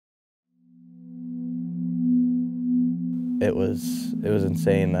It was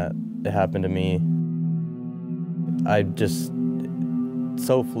insane that it happened to me.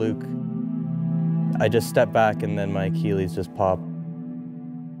 So fluke. I just stepped back and then my Achilles just popped.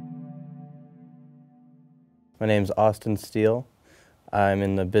 My name's Steele. I'm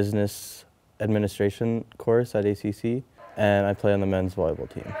in the business administration course at ACC, and I play on the men's volleyball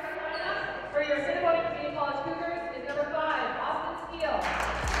team. For your Assiniboine Community College Cougars is number 5, Steele.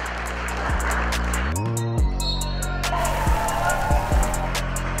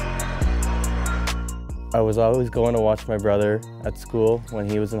 I was always going to watch my brother at school when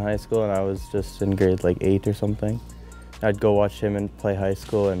he was in high school, and I was just in grade like 8 or something. I'd go watch him and play high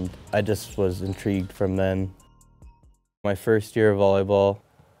school, and I just was intrigued from then. My first year of volleyball,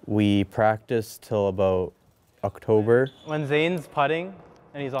 we practiced till about October. When Zane's putting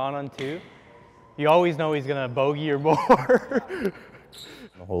and he's on 2, you always know he's gonna bogey or more.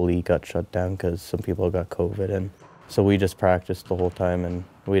 The whole league got shut down because some people got COVID, and so we just practiced the whole time and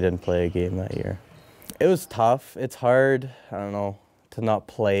we didn't play a game that year. It was tough. It's hard, I don't know, to not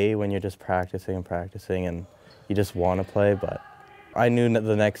play when you're just practicing and practicing and you just want to play, but I knew that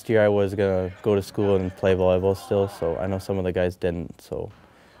the next year I was gonna go to school and play volleyball still, so I know some of the guys didn't, so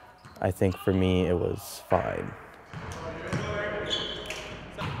I think for me it was fine.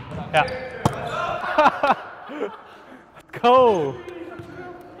 Yeah. Let's go!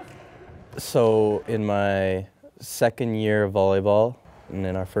 So in my second year of volleyball, and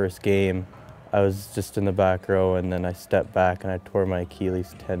in our first game, I was just in the back row and then I stepped back and I tore my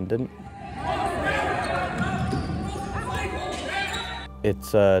Achilles tendon.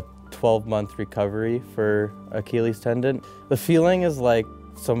 It's a 12-month recovery for Achilles tendon. The feeling is like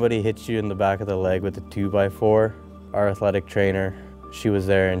somebody hits you in the back of the leg with a 2x4. Our athletic trainer, she was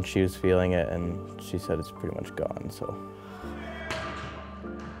there and she was feeling it and she said it's pretty much gone, so.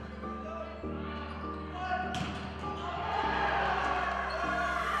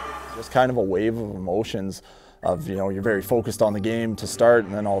 Just kind of a wave of emotions of, you know, you're very focused on the game to start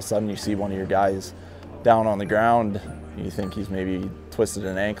and then all of a sudden you see one of your guys down on the ground. You think he's maybe twisted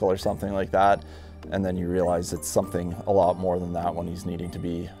an ankle or something like that, and then you realize it's something a lot more than that when he's needing to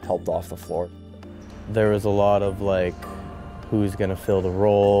be helped off the floor. There was a lot of like, who's gonna fill the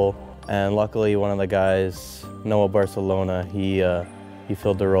role, and luckily one of the guys, Noah Barcelona, he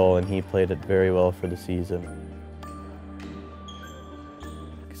filled the role and he played it very well for the season.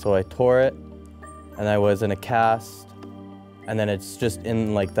 So I tore it, and I was in a cast, and then it's just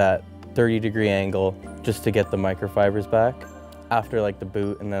in like that 30-degree angle just to get the microfibers back. After like the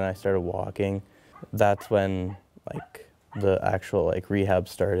boot, and then I started walking. That's when like the actual like rehab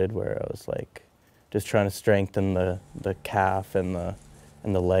started, where I was like just trying to strengthen the calf and the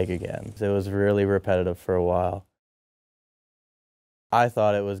leg again. It was really repetitive for a while. I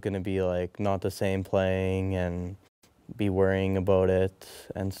thought it was going to be like not the same playing and be worrying about it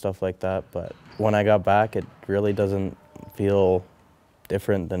and stuff like that, but when I got back, it really doesn't feel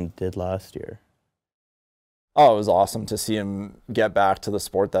different than it did last year. Oh, it was awesome to see him get back to the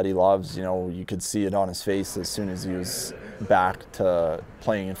sport that he loves. You know, you could see it on his face as soon as he was back to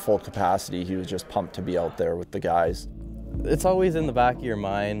playing in full capacity. He was just pumped to be out there with the guys. It's always in the back of your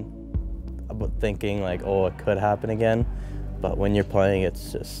mind about thinking like, oh, it could happen again. But when you're playing,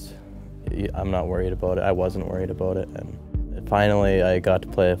 it's just, I'm not worried about it. I wasn't worried about it. And finally, I got to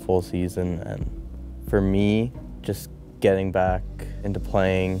play a full season. And for me, just getting back into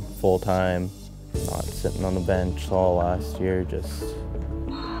playing full time, not sitting on the bench all last year, just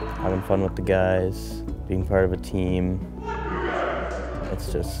having fun with the guys, being part of a team.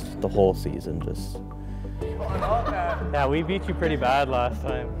 It's just the whole season, just. Yeah, we beat you pretty bad last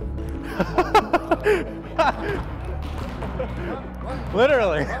time.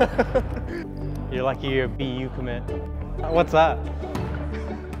 Literally. You're lucky you're a BU commit. What's that?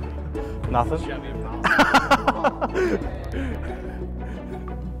 Nothing?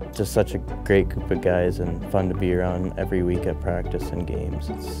 Just such a great group of guys and fun to be around every week at practice and games.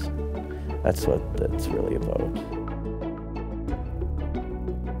 That's what it's really about.